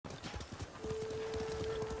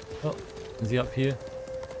Oh, is he up here?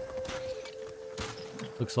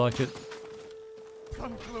 Looks like it.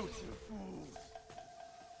 Come closer, fools.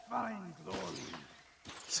 Find glory.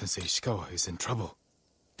 Sensei Ishikawa is in trouble.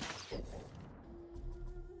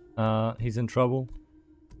 He's in trouble.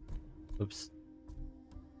 Oops.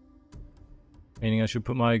 Meaning I should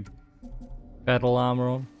put my battle armor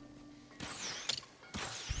on.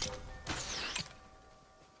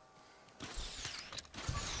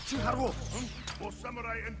 Chiharu! For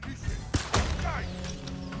samurai and Kishin. Guys!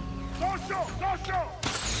 Dosho! Dosho!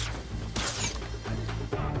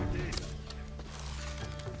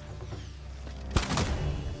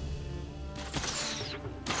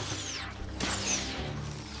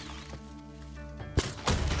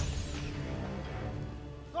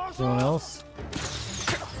 Anyone else?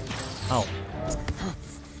 Ow.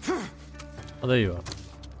 Oh, there you are.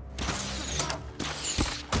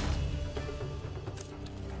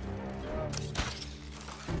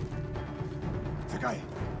 Sakai!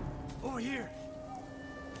 Over here!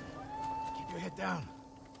 Keep your head down.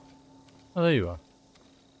 Oh, there you are.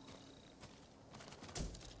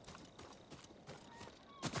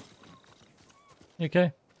 You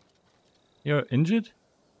okay? You're injured?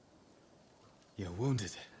 You're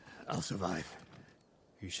wounded. I'll survive.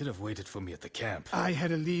 You should have waited for me at the camp. I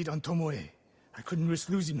had a lead on Tomoe. I couldn't risk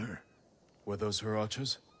losing her. Were those her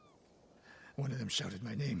archers? One of them shouted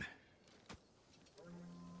my name.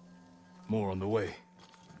 More on the way.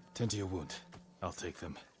 Tend to your wound. I'll take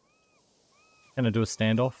them. Can I do a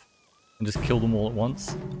standoff and just kill them all at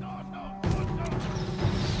once?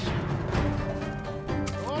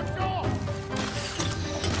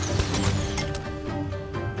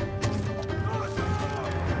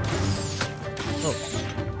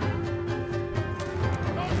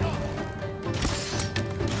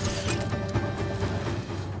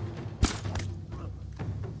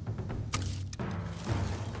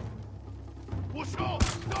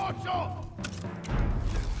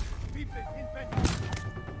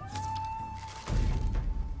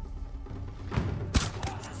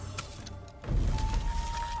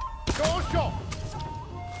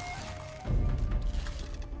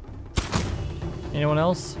 Anyone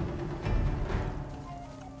else?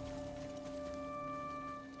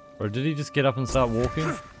 Or did he just get up and start walking?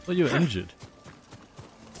 I thought you were injured.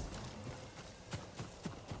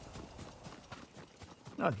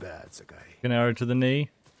 Not bad, Sakai. An arrow to the knee.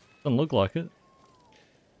 Doesn't look like it.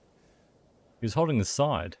 He was holding the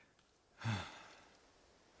side.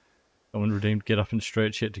 Someone redeemed get up and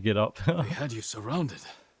stretch yet to get up. They had you surrounded.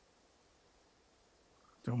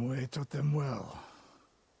 Tomoe taught them well.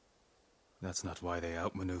 That's not why they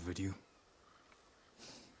outmaneuvered you.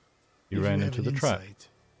 You If ran have into an the trap. insight,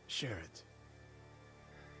 share it.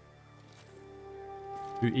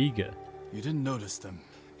 Too eager. You didn't notice them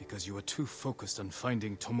because you were too focused on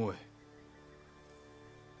finding Tomoe.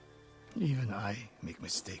 Even I make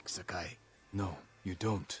mistakes, Sakai. No, you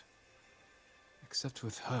don't. Except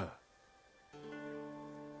with her.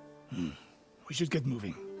 We should get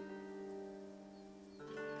moving.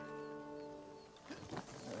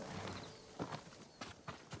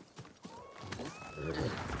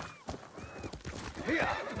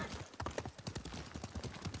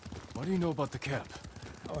 What do you know about the camp?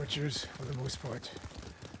 Archers, for the most part.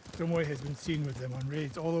 Tomoe has been seen with them on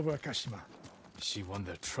raids all over Akashima. She won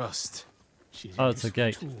their trust. She's Oh, it's a useful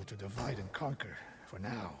gate. tool to divide and conquer, for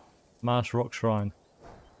now. Marsh Rock Shrine.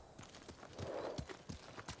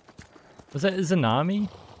 Was that Izanami?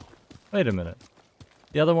 Wait a minute.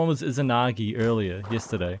 The other one was Izanagi earlier,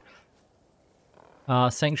 yesterday.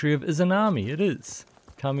 Sanctuary of Izanami, it is.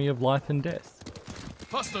 Kami of life and death.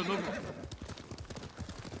 Faster, no.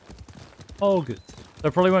 Oh, good. So I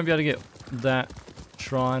probably won't be able to get that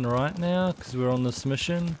shrine right now, because we're on this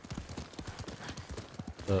mission.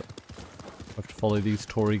 But I have to follow these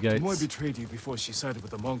Torii gates. Tomoe betrayed you before she sided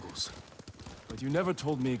with the Mongols. But you never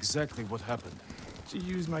told me exactly what happened. She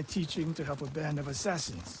used my teaching to help a band of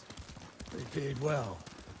assassins. They paid well.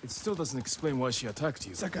 It still doesn't explain why she attacked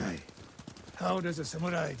you. Sakai, how does a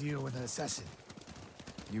samurai deal with an assassin?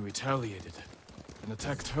 You retaliated and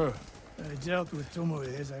attacked her. I dealt with Tomoe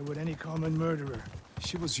as I would any common murderer.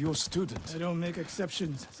 She was your student. I don't make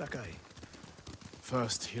exceptions, Sakai.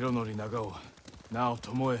 First, Hironori Nagao. Now,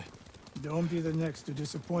 Tomoe. Don't be the next to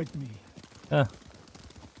disappoint me. Ah.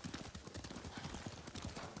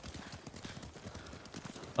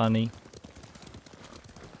 Funny.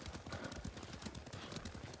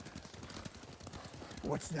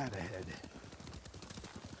 What's that ahead?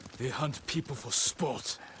 They hunt people for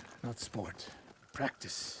sport. Not sport.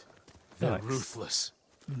 Practice. They're Nice. ruthless.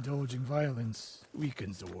 Indulging violence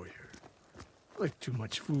weakens the warrior. Like too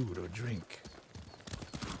much food or drink.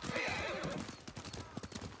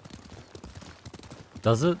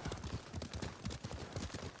 Does it?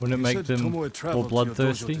 Wouldn't it You make said them Tomoe more traveled to your dojo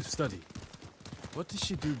bloodthirsty? to study. What did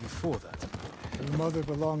she do before that? Her mother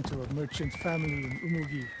belonged to a merchant family in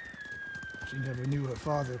Umugi. She never knew her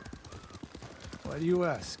father. Why do you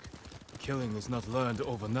ask? Killing is not learned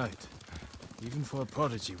overnight, even for a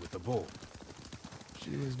prodigy with a bow.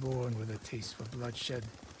 She was born with a taste for bloodshed.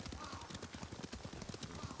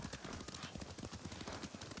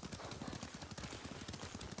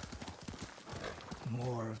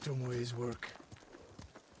 More of Tomoe's work.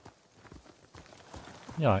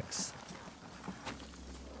 Yikes.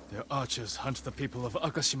 Their archers hunt the people of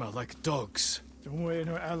Akashima like dogs. Tomoe and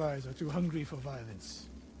her allies are too hungry for violence.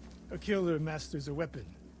 A killer masters a weapon.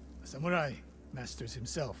 A samurai masters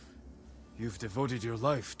himself. You've devoted your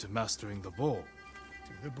life to mastering the bow.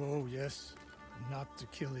 To the bow, yes, not to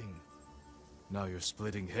killing. Now you're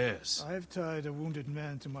splitting hairs. I've tied a wounded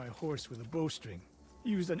man to my horse with a bowstring.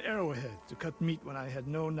 Used an arrowhead to cut meat when I had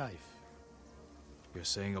no knife. You're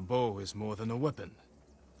saying a bow is more than a weapon.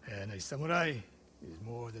 And a samurai is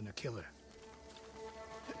more than a killer.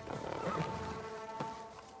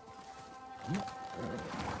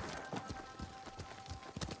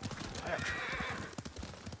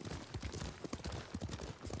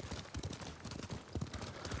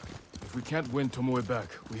 If we can't win Tomoe back,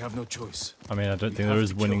 we have no choice. I mean, I don't We think have there is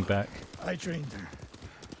to winning kill her. back. I trained her.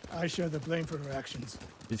 I share the blame for her actions.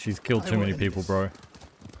 She's killed I too many will end people, this. bro.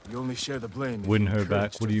 You only share the blame. if Win you her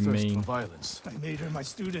back? encourage What do you their thirst for mean? Violence. I made her my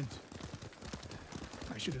student.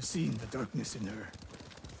 I should have seen the darkness in her.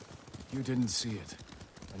 You didn't see it,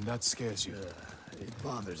 and that scares you. It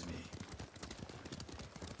bothers me.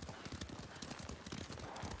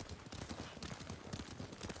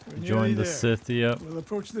 We're nearly Join the there. Sith, yep. We'll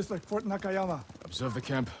approach this like Fort Nakayama. Observe the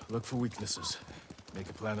camp, look for weaknesses. Make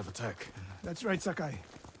a plan of attack. That's right, Sakai.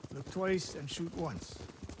 Look twice and shoot once.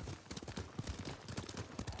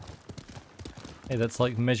 Hey, that's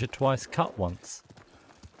like measure twice, cut once.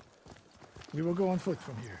 We will go on foot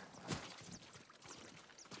from here.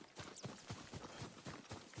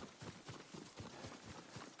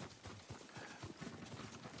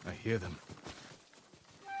 I hear them.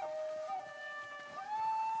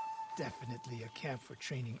 Definitely a camp for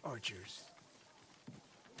training archers.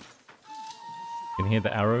 You can hear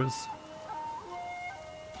the arrows.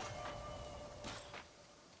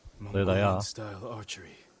 There they are. Style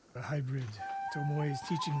archery. A hybrid. Tomoe is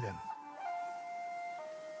teaching them.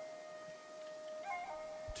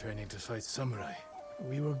 Training to fight samurai.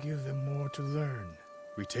 We will give them more to learn.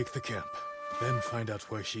 We take the camp, then find out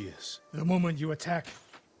where she is. The moment you attack,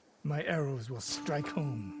 my arrows will strike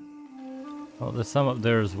home. Oh, there's some up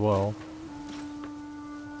there as well.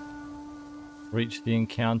 Reach the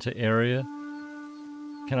encounter area.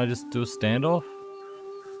 Can I just do a standoff?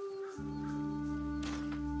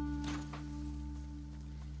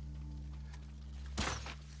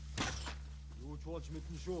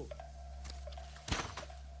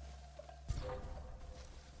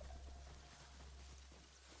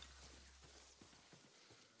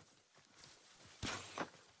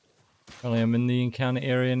 Apparently I'm in the encounter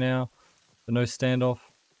area now, but no standoff.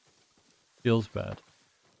 Feels bad.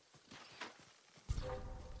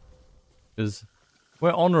 Because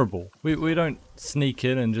we're honorable. We don't sneak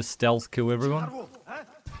in and just stealth kill everyone.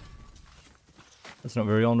 That's not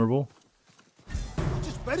very honorable.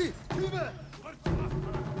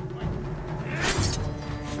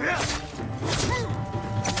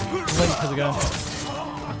 Link, how's it going?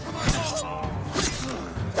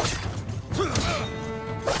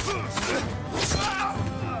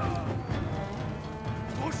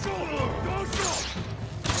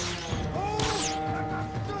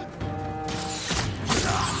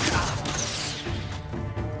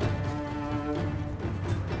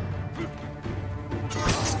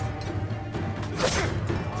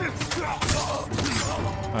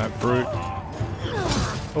 Alright, brute.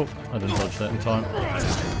 Oh, I didn't dodge that in time.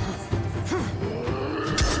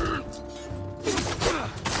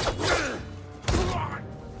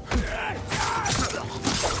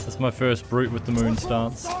 That's my first brute with the moon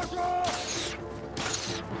stance. Is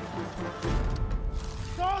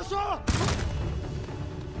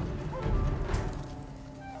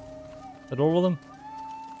that all of them?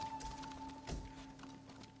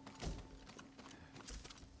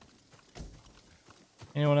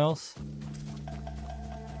 Anyone else?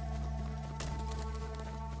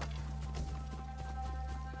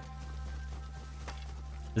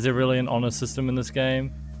 Is there really an honor system in this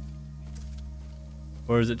game?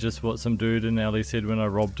 Or is it just what some dude in alley said when I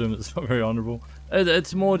robbed him? It's not very honorable.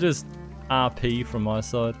 It's more just RP from my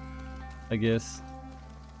side, I guess.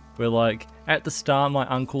 Where like, at the start my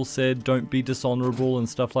uncle said don't be dishonorable and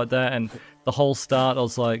stuff like that, and the whole start I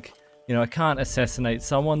was like, you know, I can't assassinate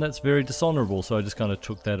someone, that's very dishonorable, so I just kind of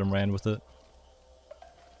took that and ran with it.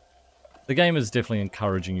 The game is definitely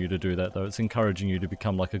encouraging you to do that though. It's encouraging you to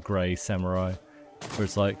become like a grey samurai, where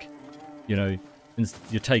it's like, you know,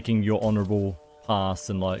 you're taking your honourable past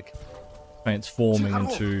and like transforming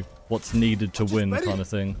into what's needed to win kind of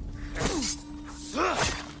thing.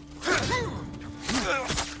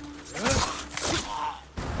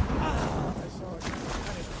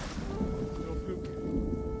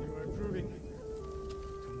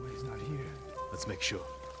 Let's make sure.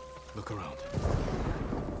 Look around.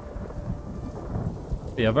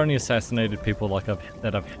 Yeah, I've only assassinated people like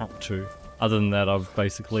that I've had to. Other than that, I've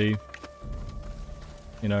basically,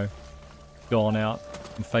 you know, gone out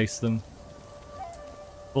and faced them.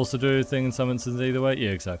 Also do a thing in some instances either way. Yeah,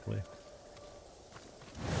 exactly.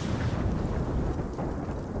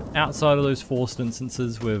 Outside of those forced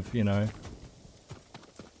instances with, you know,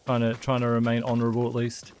 trying to remain honourable at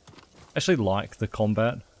least. I actually like the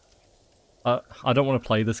combat. I don't want to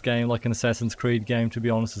play this game like an Assassin's Creed game, to be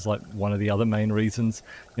honest. It's like one of the other main reasons.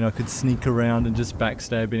 You know, I could sneak around and just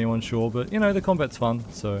backstab anyone, sure, but you know, the combat's fun,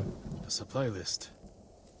 so. The supply list.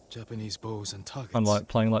 Japanese bows and targets. I like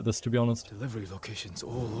playing like this, to be honest. Delivery locations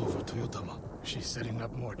all over Toyotama. She's setting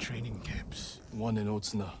up more training camps. One in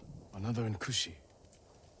Otsuna, another in Kushi,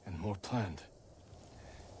 and more planned.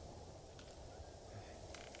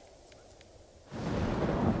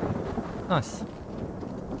 Nice.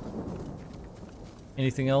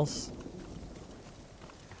 Anything else?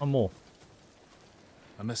 One more.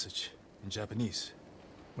 A message in Japanese.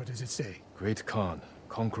 What does it say? Great Khan,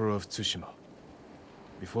 conqueror of Tsushima.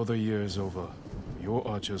 Before the year is over, your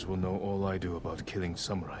archers will know all I do about killing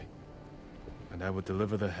samurai. And I will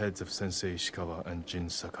deliver the heads of Sensei Ishikawa and Jin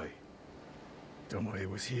Sakai. Tomoe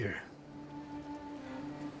was here.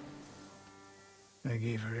 I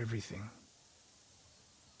gave her everything.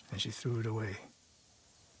 And she threw it away.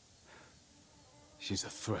 She's a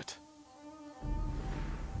threat.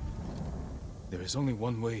 There is only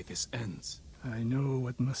one way this ends. I know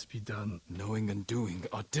what must be done. Knowing and doing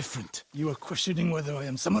are different. You are questioning whether I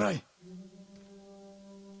am samurai?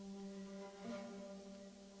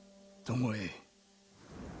 Tomoe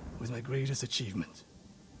was my greatest achievement.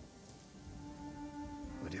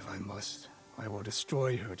 But if I must, I will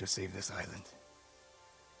destroy her to save this island.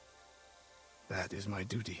 That is my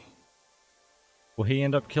duty. Will he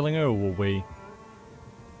end up killing her, or will we?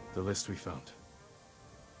 The list we found.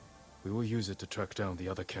 We will use it to track down the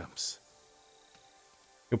other camps.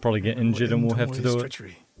 He'll probably get injured and we'll have to do it.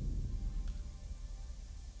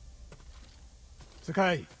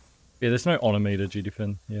 Sakai! Yeah, there's no honor meter, GD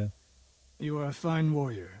Finn, yeah. You are a fine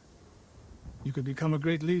warrior. You could become a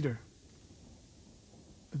great leader.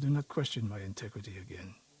 But do not question my integrity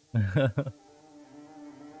again. I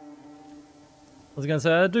was gonna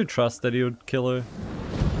say, I do trust that he would kill her.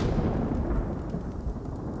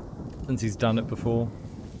 Since he's done it before.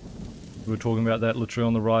 We were talking about that literally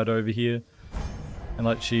on the ride over here. And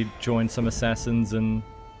like she joined some assassins and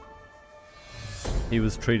he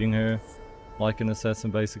was treating her like an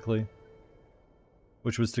assassin basically.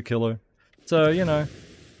 Which was to kill her. So, you know.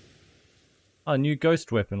 A new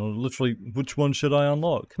ghost weapon, or literally, which one should I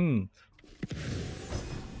unlock?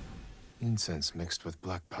 Incense mixed with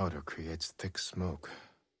black powder creates thick smoke.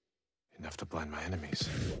 Enough to blind my enemies.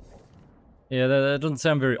 Yeah, that doesn't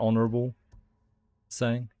sound very honorable.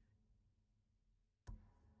 Saying.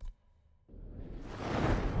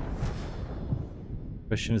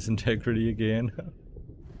 Question his integrity again.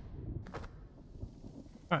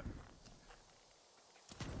 Alright.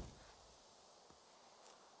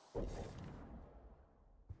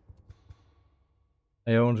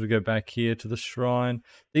 Hey, I wanted to go back here to the shrine.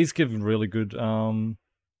 These give really good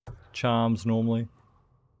charms normally.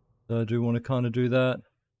 So I do want to kind of do that.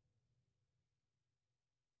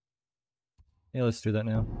 Yeah, let's do that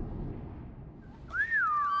now.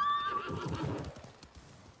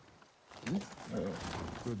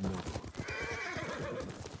 Good note.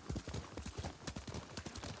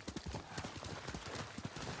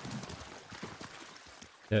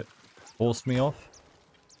 Yep, forced me off.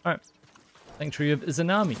 Alright. Sanctuary of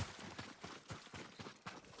Izanami.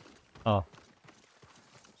 Ah.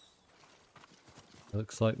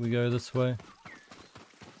 Looks like we go this way.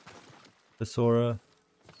 I saw a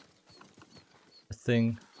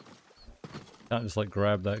thing. Can't just like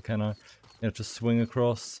grab that, can I? You have to swing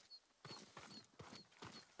across.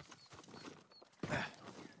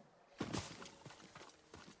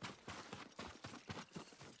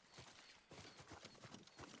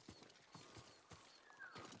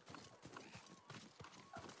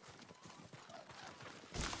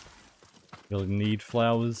 You'll need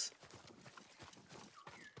flowers.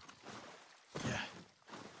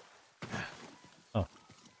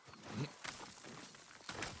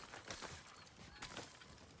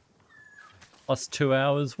 Plus 2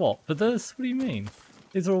 hours. What? For this? What do you mean?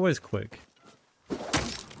 These are always quick.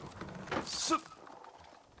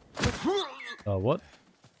 Oh, what?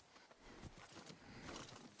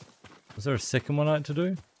 Was there a second one I had to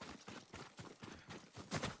do?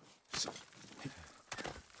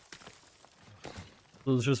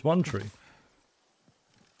 There was just one tree.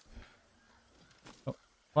 Oh,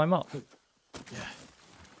 climb up.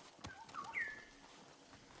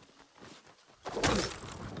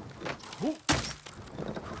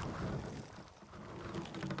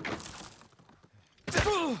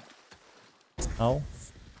 Oh.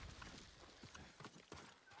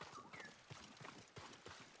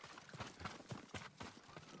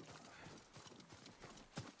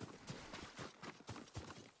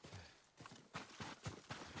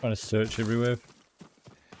 Trying to search everywhere.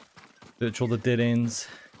 Search all the dead ends.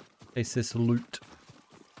 In case there's loot.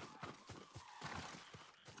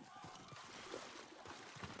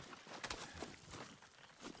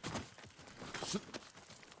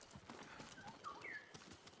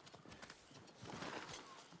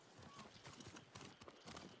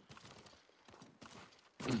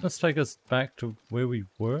 Let's take us back to where we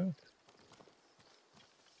were.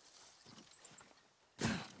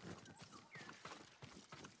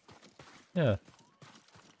 Yeah.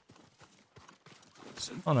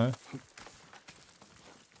 Oh no.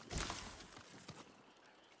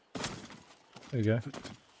 There we go.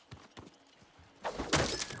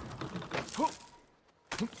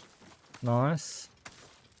 Nice.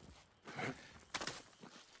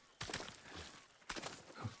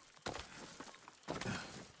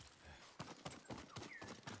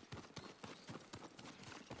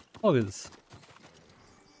 Look at this.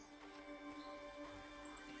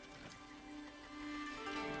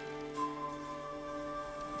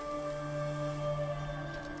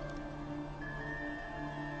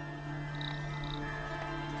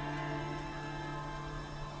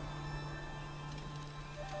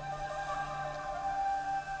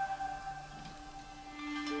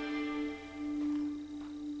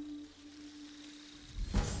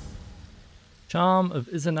 Charm of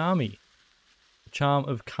Izanami. Charm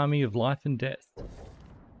of Kami of life and death.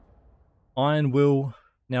 Iron Will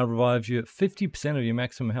now revives you at 50% of your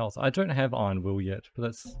maximum health. I don't have Iron Will yet, but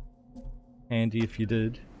that's handy if you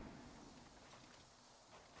did.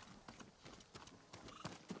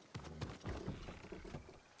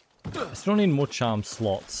 I still need more charm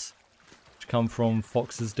slots, which come from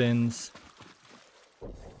Fox's Dens.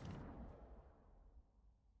 If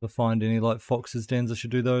I find any like Fox's Dens, I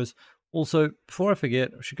should do those. Also, before I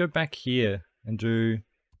forget, I should go back here and do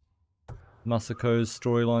Masako's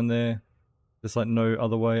storyline there. There's like no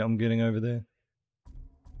other way I'm getting over there.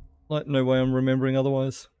 Like no way I'm remembering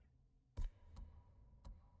otherwise.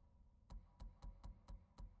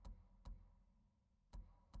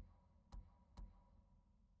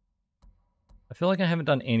 I feel like I haven't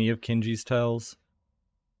done any of Kenji's tales.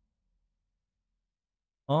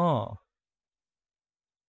 Ah.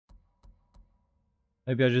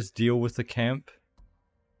 Maybe I just deal with the camp.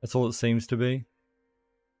 That's all it seems to be.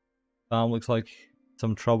 Farm looks like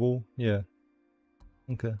some trouble. Yeah.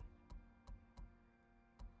 Okay.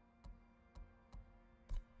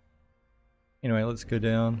 Anyway, let's go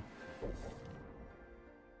down.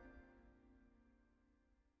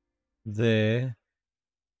 There.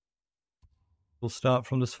 We'll start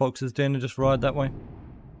from this Fox's Den and just ride that way.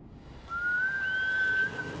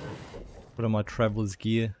 Put on my traveler's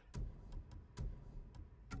gear.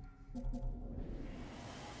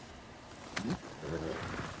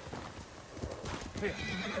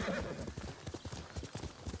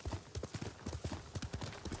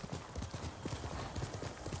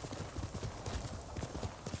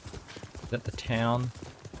 Is that the town?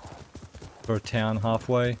 Or a town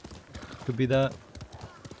halfway? Could be that.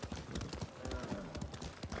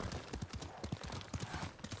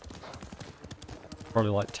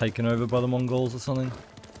 Probably like taken over by the Mongols or something.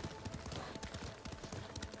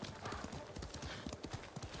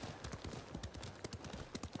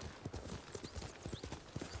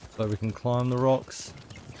 So we can climb the rocks.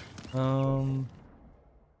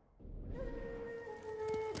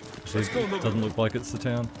 Actually, it doesn't look like it's the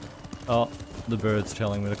town. Oh, the bird's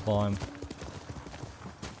telling me to climb.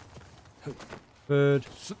 Bird.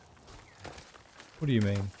 What do you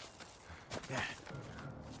mean?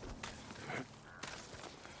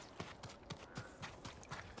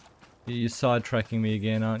 You're sidetracking me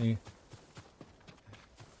again, aren't you?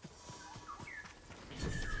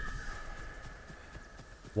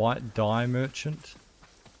 White dye merchant?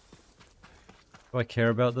 Do I care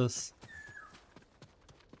about this?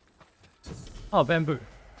 Oh, bamboo.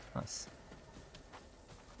 Nice.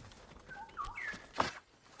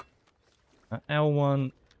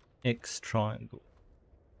 L1 X triangle.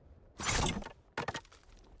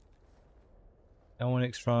 L1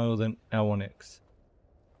 X triangle, then L1 X.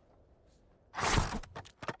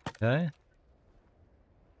 Okay.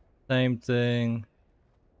 Same thing.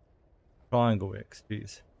 Triangle X,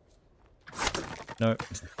 jeez. No.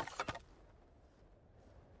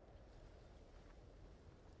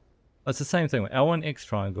 It's the same thing. L1 X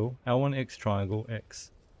triangle, L1 X triangle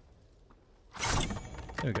X.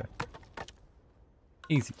 There we go.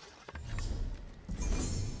 Easy.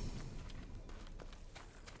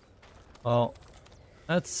 Well,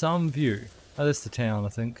 that's some view. Oh, that's the town, I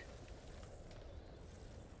think.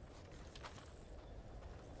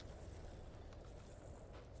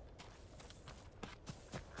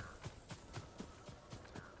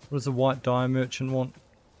 What does the white dye merchant want?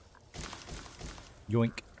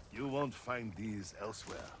 Yoink. You won't find these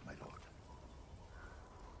elsewhere, my lord.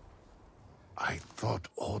 I thought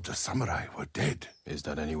all the samurai were dead. Is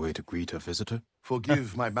that any way to greet a visitor?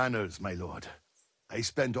 Forgive my manners, my lord. I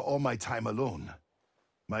spend all my time alone.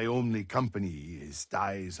 My only company is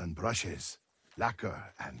dyes and brushes,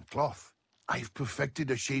 lacquer and cloth. I've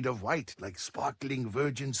perfected a shade of white like sparkling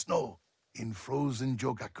virgin snow in frozen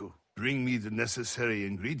jogaku. Bring me the necessary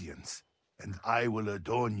ingredients, and I will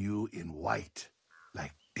adorn you in white,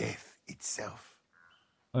 like death itself.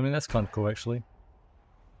 I mean, that's kind of cool, actually.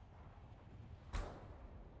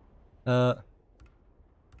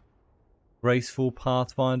 Graceful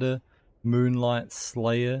Pathfinder, Moonlight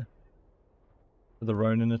Slayer, for the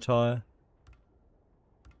Ronin attire.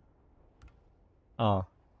 Ah.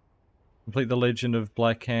 Complete the Legend of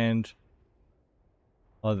Black Hand.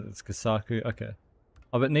 Oh, it's Kasaku, okay.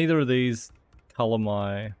 Oh, but neither of these color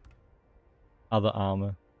my other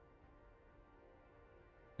armor.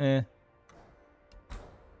 Eh.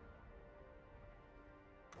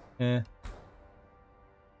 Eh.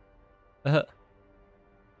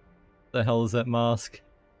 The hell is that mask?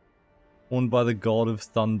 Worn by the god of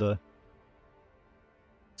thunder.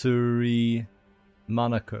 Tsuri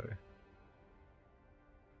Manako.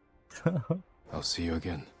 I'll see you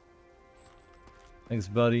again. Thanks,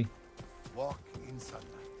 buddy. Walk in sunlight.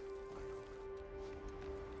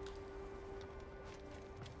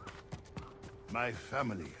 My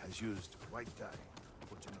family has used white dye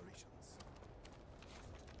for generations.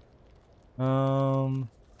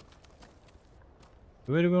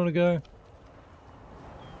 Where do we want to go?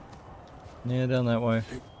 Yeah, down that way.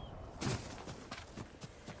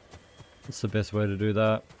 What's the best way to do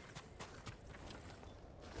that?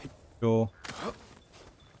 Sure.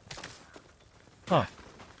 Huh.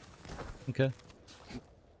 Okay.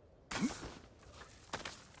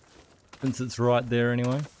 Since it's right there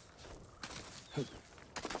anyway.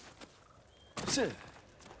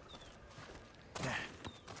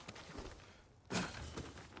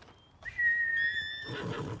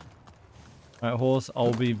 Alright, horse,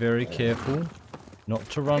 I'll be very careful not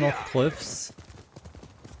to run off cliffs.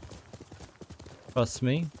 Trust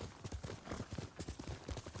me.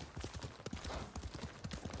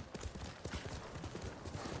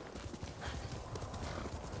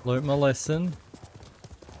 Learned my lesson.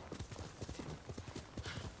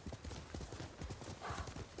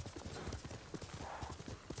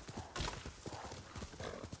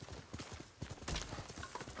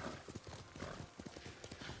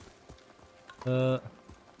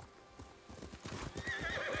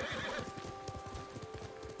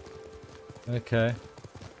 Okay.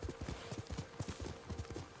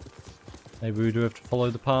 Maybe we do have to follow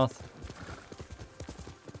the path.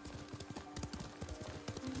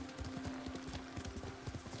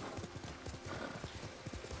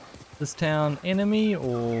 This town enemy or?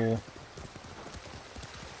 They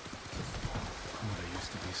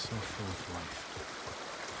used to be so full of life.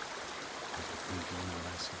 I could be when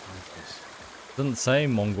I survived this. Doesn't say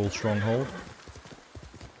Mongol stronghold.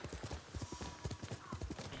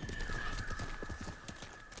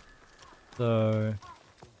 So,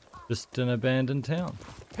 just an abandoned town.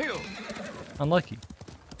 Unlucky.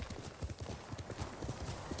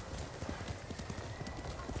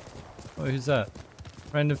 Oh, who's that?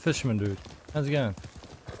 Random fisherman dude. How's it going?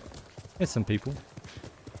 Here's some people.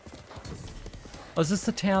 Oh, is this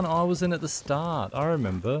the town I was in at the start? I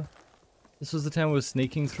remember. This was the town we were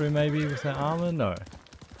sneaking through maybe with that armor? No.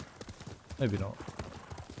 Maybe not.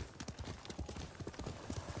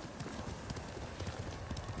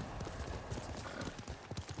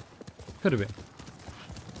 Could have been.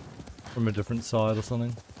 From a different side or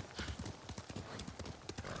something.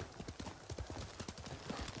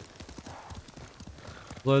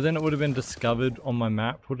 Although then it would have been discovered on my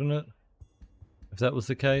map, wouldn't it? If that was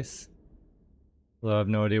the case. Although I have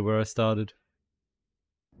no idea where I started.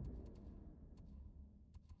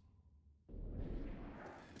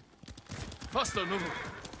 Faster, Nobu.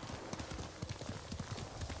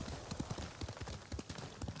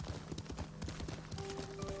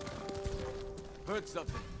 Heard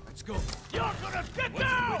something. Let's go. You're gonna get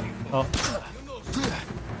down! Oh.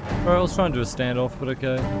 Alright, I was trying to do a standoff, but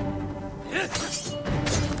okay.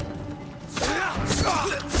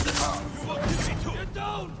 Get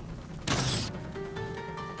down!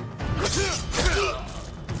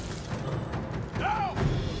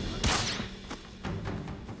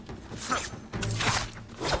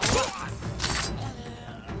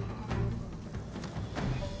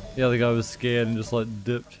 The other guy was scared and just like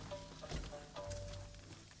dipped.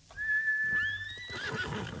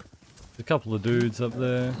 A couple of dudes up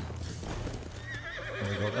there. Oh,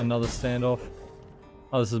 we got another standoff.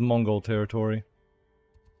 Oh, this is Mongol territory.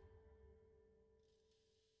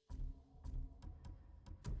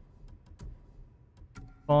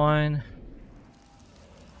 Fine.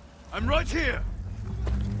 I'm right here!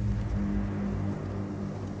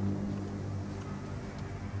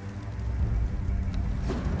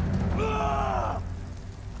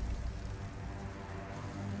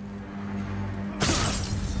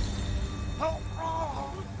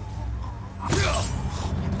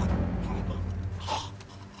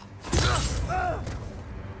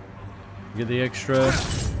 Get the extra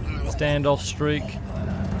standoff streak.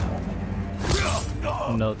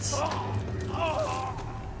 Nuts.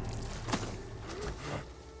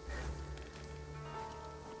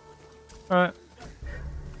 Alright.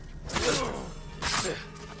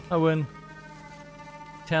 I win.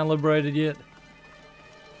 Town liberated yet?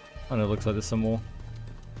 Oh no, looks like there's some more.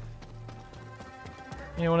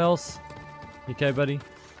 Anyone else? You okay, buddy?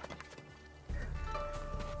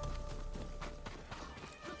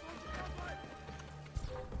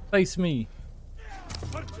 Face me.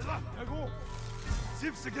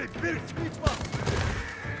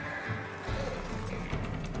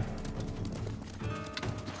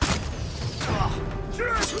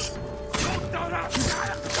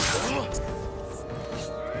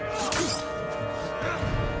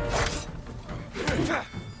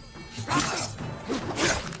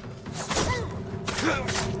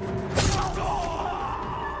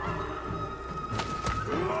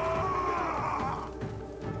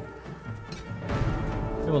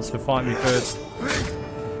 Who wants to fight me first?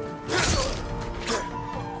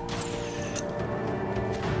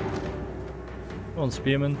 Come on,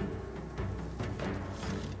 spearman.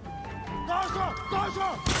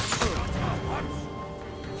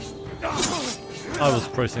 I was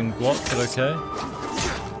pressing block, but okay.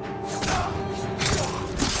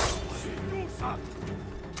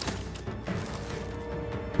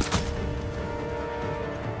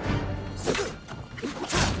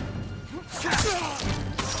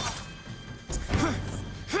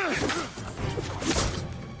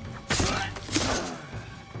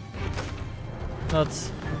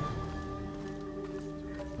 Nuts.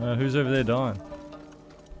 Who's over there dying?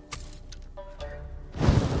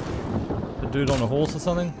 The dude on a horse or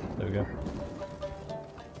something? There we go.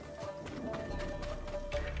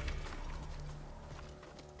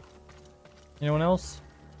 Anyone else?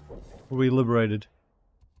 Were we liberated?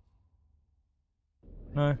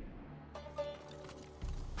 No.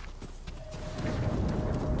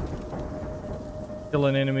 Kill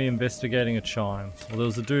an enemy investigating a chime. Well, there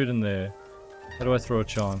was a dude in there. How do I throw a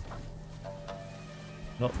chime?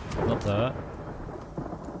 Not that.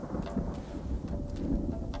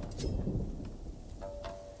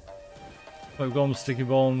 Smoke bomb, sticky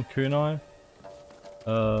bomb, kunai.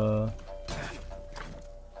 Bro,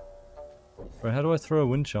 how do I throw a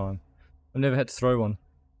wind chime? I've never had to throw one.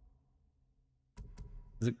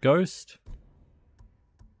 Is it ghost?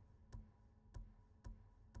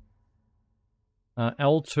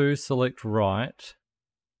 L2 select right.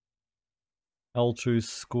 L2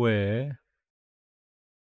 square.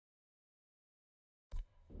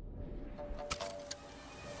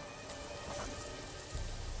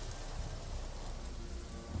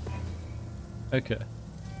 Okay.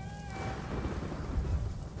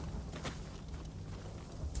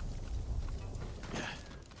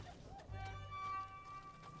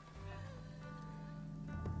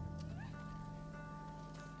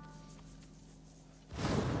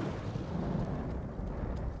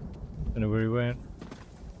 Don't know where he went.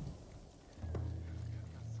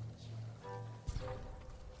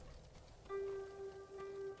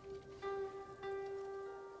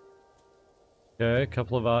 Okay, a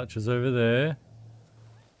couple of archers over there.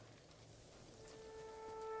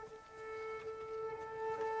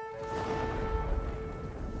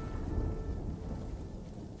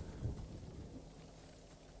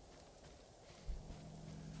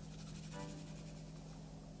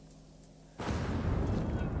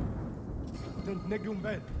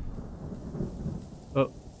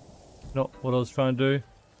 Oh, not what I was trying to do.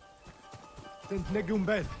 Did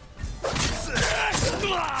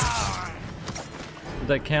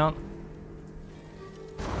that count?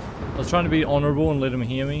 I was trying to be honorable and let him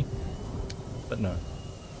hear me, but no.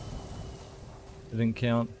 It didn't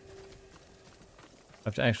count. I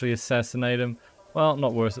have to actually assassinate him. Well,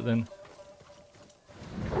 not worth it then.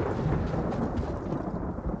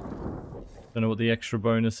 Don't know what the extra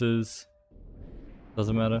bonus is.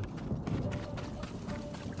 Doesn't matter.